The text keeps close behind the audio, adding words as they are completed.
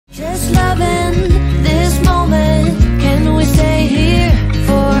Just loving this moment. Can we stay here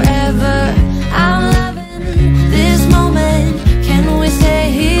forever? I'm loving this moment. Can we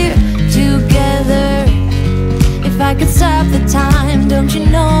stay here together? If I could stop the time, don't you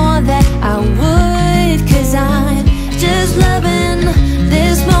know that I would? 'Cause I'm just loving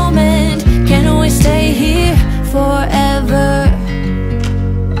this moment. Can we stay here forever?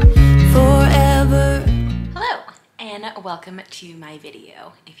 Forever. Hello and welcome to my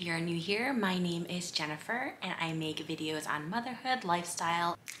video. If you're new here, my name is Jennifer and I make videos on motherhood,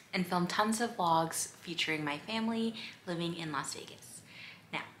 lifestyle, and film tons of vlogs featuring my family living in Las Vegas.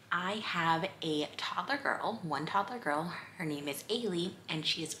 Now, I have a toddler girl, one toddler girl. Her name is Ailey and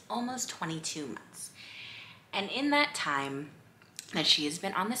she is almost 22 months. And in that time that she has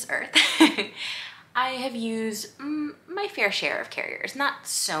been on this earth, I have used my fair share of carriers. Not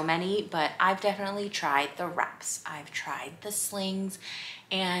so many, but I've definitely tried the wraps. I've tried the slings,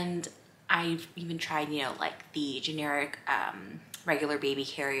 and I've even tried, you know, like the generic regular baby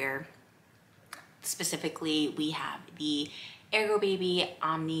carrier. Specifically, we have the ergobaby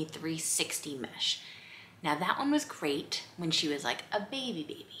Omni 360 mesh. Now that one was great when she was like a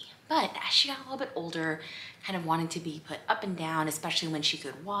baby. But as she got a little bit older, kind of wanted to be put up and down, especially when she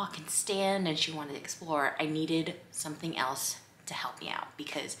could walk and stand and she wanted to explore, I needed something else to help me out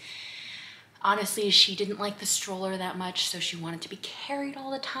because honestly, she didn't like the stroller that much, so she wanted to be carried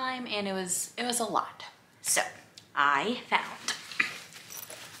all the time and it was a lot. So I found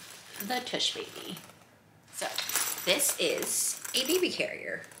the TushBaby. So this is a baby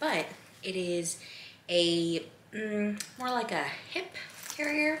carrier, but it is a more like a hip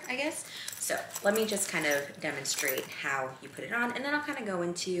carrier, I guess. So let me just kind of demonstrate how you put it on, and then I'll kind of go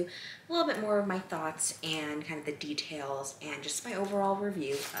into a little bit more of my thoughts and kind of the details and just my overall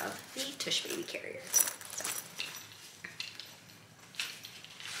review of the TushBaby carrier. So.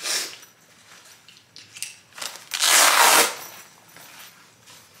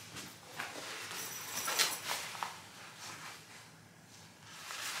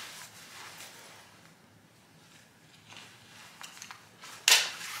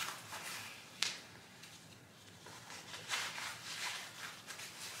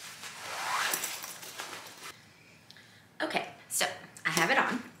 Okay, so I have it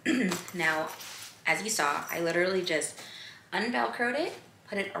on. Now, as you saw, I literally just unvelcroed it,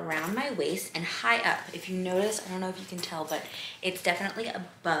 put it around my waist and high up. If you notice, I don't know if you can tell, but it's definitely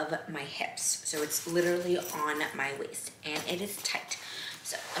above my hips. So it's literally on my waist and it is tight.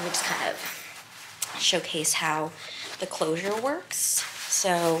 So let me just kind of showcase how the closure works.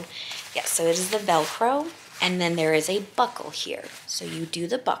 So yeah, so it is the Velcro and then there is a buckle here. So you do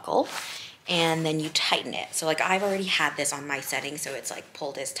the buckle and then you tighten it. So like I've already had this on my setting, so it's like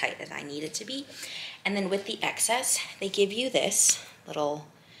pulled as tight as I need it to be. And then with the excess, they give you this little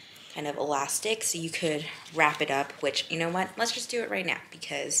kind of elastic so you could wrap it up, which, you know what, let's just do it right now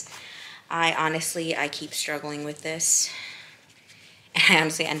because I keep struggling with this. And I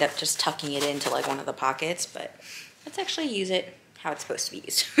honestly end up just tucking it into like one of the pockets, but let's actually use it how it's supposed to be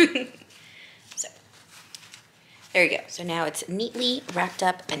used. So there you go. So now it's neatly wrapped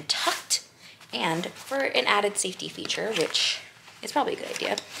up and tucked. And for an added safety feature, which is probably a good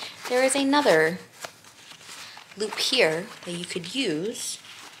idea, there is another loop here that you could use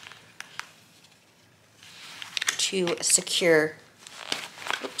to secure,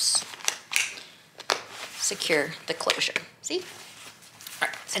 secure the closure. See? All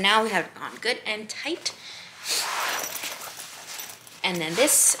right, so now we have it on good and tight. And then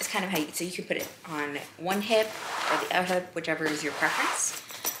this is kind of how you, so you can put it on one hip or the other hip, whichever is your preference.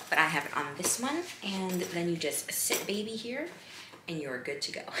 But I have it on this one, and then you just sit baby here, and you're good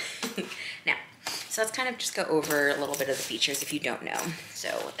to go. Now, so let's kind of just go over a little bit of the features if you don't know.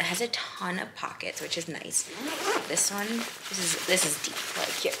 So it has a ton of pockets, which is nice. This one, this is deep,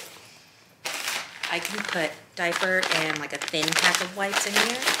 like here. I can put diaper and like a thin pack of wipes in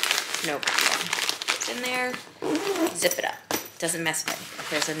here, no problem. It's in there, zip it up. Doesn't mess with it.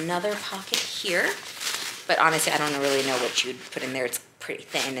 There's another pocket here, but honestly, I don't really know what you'd put in there. It's pretty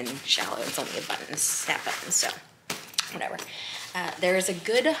thin and shallow. It's only a button, snap button, so whatever. There is a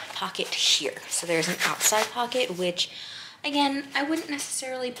good pocket here. So there's an outside pocket, which again, I wouldn't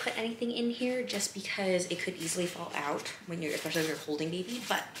necessarily put anything in here just because it could easily fall out when you're, especially if you're holding baby.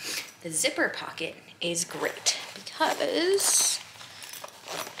 But the zipper pocket is great because,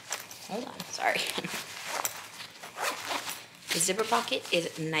 hold on, sorry. The zipper pocket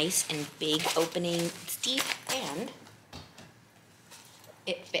is nice and big opening, it's deep, and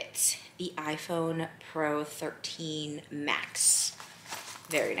it fits the iPhone Pro 13 Max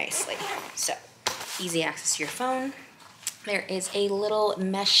very nicely. So easy access to your phone, There is a little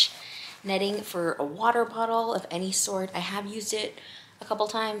mesh netting for a water bottle of any sort. I have used it a couple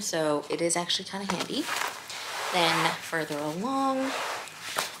times, so it is actually kind of handy. Then further along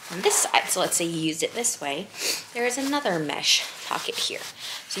on this side, so let's say you used it this way, there is another mesh pocket here.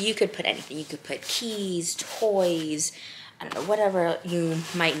 So you could put anything. You could put keys, toys, I don't know, whatever you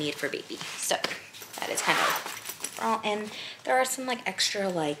might need for baby. So that is kind of all, and there are some like extra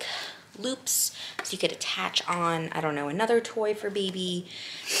like loops so you could attach on, I don't know, another toy for baby,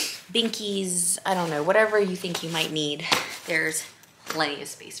 binkies, I don't know, whatever you think you might need. There's plenty of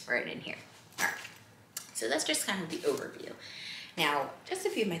space for it in here. All right, so that's just kind of the overview. Now, just a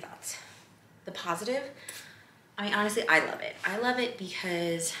few of my thoughts. The positive, I mean, honestly, I love it. I love it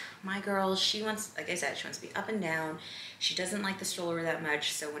because my girl, she wants, like I said, she wants to be up and down. She doesn't like the stroller that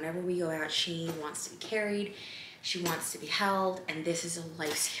much, so whenever we go out, she wants to be carried. She wants to be held, and this is a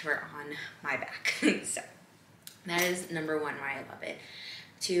lifesaver on my back. So that is number one why I love it.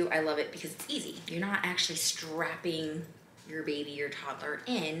 Two, I love it because it's easy. You're not actually strapping your baby, your toddler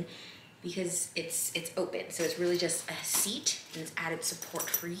in, because it's open. So it's really just a seat and it's added support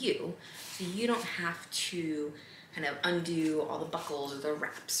for you. So you don't have to kind of undo all the buckles or the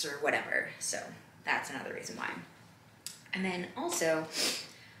wraps or whatever. So that's another reason why. And then also,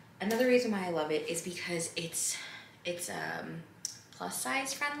 another reason why I love it is because it's plus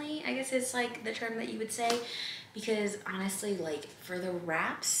size friendly, I guess is like the term that you would say, because honestly, like for the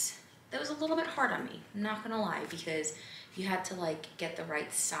wraps, that was a little bit hard on me, I'm not gonna lie, because you had to like get the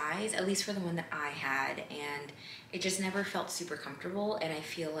right size, at least for the one that I had, and it just never felt super comfortable. And I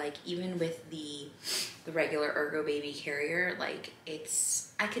feel like even with the regular ergobaby carrier, like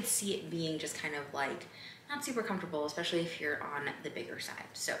I could see it being just kind of like not super comfortable, especially if you're on the bigger side.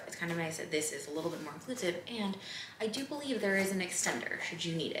 So it's kind of nice that this is a little bit more inclusive, and I do believe there is an extender should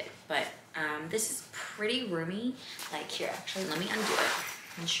you need it. But this is pretty roomy. Like here, actually, let me undo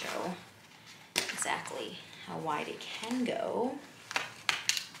it and show exactly how wide it can go.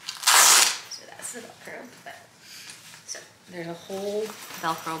 So that's the Velcro. But so there's a whole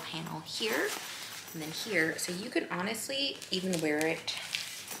Velcro panel here, and then here, so you could honestly even wear it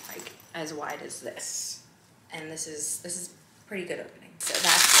like as wide as this. And this is pretty good opening. So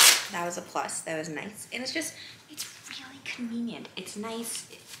that was a plus. That was nice. And it's really convenient. It's nice.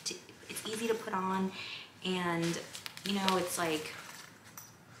 It's easy to put on, and you know, it's like,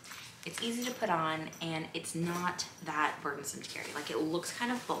 it's easy to put on, and it's not that burdensome to carry. Like, it looks kind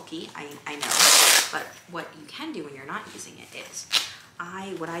of bulky, I know, but what you can do when you're not using it is,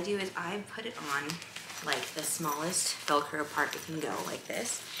 what I do is I put it on like the smallest Velcro part it can go, like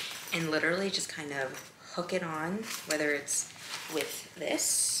this, and literally just kind of hook it on, whether it's with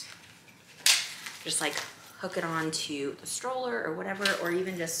this, just like hook it on to the stroller or whatever, or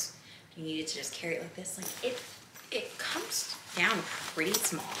even just, if you needed to just carry it like this, like it comes down pretty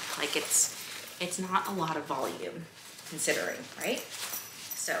small. Like it's not a lot of volume considering, right?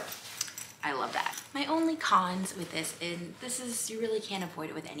 So I love that. My only cons with this, and this is, you really can't avoid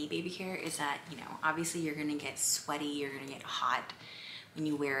it with any baby care, is that, you know, obviously you're gonna get sweaty, you're gonna get hot when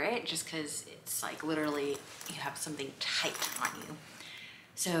you wear it, just because it's like literally you have something tight on you.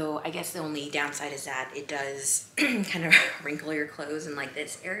 So I guess the only downside is that it does kind of wrinkle your clothes in like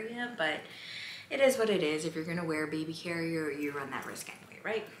this area, but it is what it is. If you're gonna wear a baby carrier, you run that risk anyway,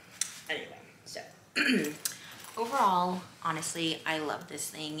 right? Anyway, so overall, honestly, I love this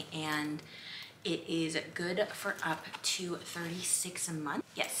thing, and it is good for up to 36 months.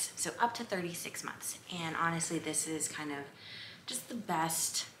 Yes, so up to 36 months. And honestly, this is kind of just the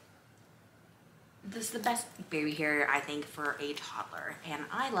best, this is the best baby carrier, I think, for a toddler. And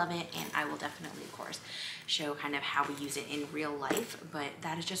I love it, and I will definitely, of course, show kind of how we use it in real life, but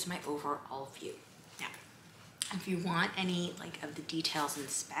that is just my overall view. Now, if you want any like of the details and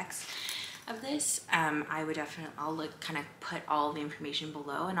specs of this, I would definitely, I'll kind of put all the information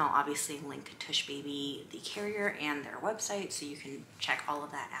below, and I'll obviously link TushBaby, the carrier, and their website, so you can check all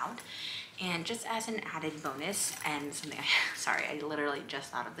of that out. And just as an added bonus, and something, sorry, I literally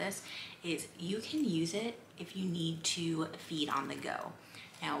just thought of this, is you can use it if you need to feed on the go.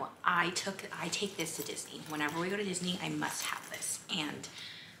 Now, I take this to Disney. Whenever we go to Disney, I must have this. And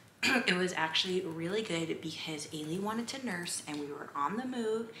it was actually really good because Ailey wanted to nurse, and we were on the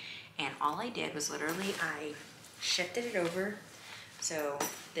move, and all I did was literally, I shifted it over. So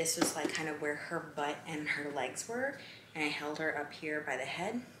this was like kind of where her butt and her legs were, and I held her up here by the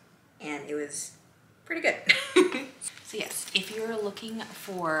head, and it was pretty good. So yes, if you're looking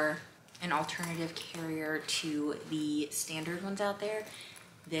for an alternative carrier to the standard ones out there,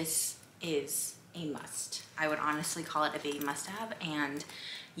 this is a must. I would honestly call it a baby must-have, and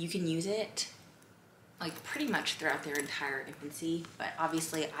you can use it like pretty much throughout their entire infancy, but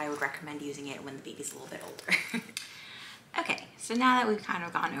obviously I would recommend using it when the baby's a little bit older. Okay, so now that we've kind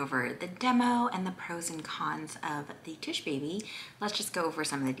of gone over the demo and the pros and cons of the TushBaby, let's just go over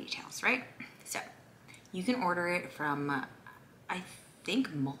some of the details, right? So you can order it from, I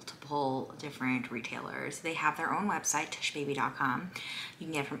think, multiple different retailers. They have their own website, TushBaby.com. You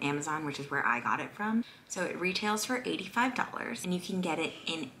can get it from Amazon, which is where I got it from. So it retails for $85, and you can get it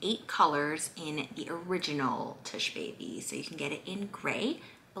in 8 colors in the original TushBaby. So you can get it in gray,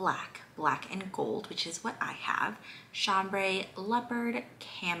 black and gold, which is what I have, chambray, leopard,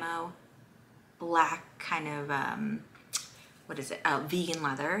 camo, black kind of, vegan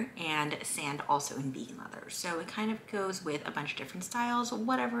leather, and sand also in vegan leather. So it kind of goes with a bunch of different styles,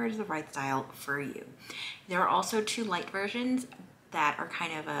 whatever is the right style for you. There are also 2 light versions that are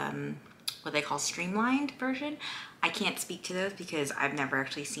kind of what they call streamlined version. I can't speak to those because I've never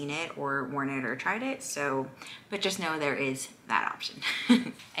actually seen it or worn it or tried it, so, but just know there is that option.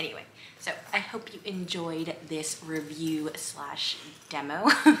 Anyway, so I hope you enjoyed this review slash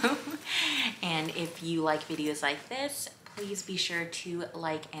demo. And if you like videos like this, please be sure to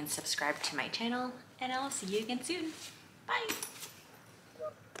like and subscribe to my channel, and I'll see you again soon. Bye.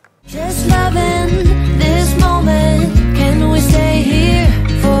 Just loving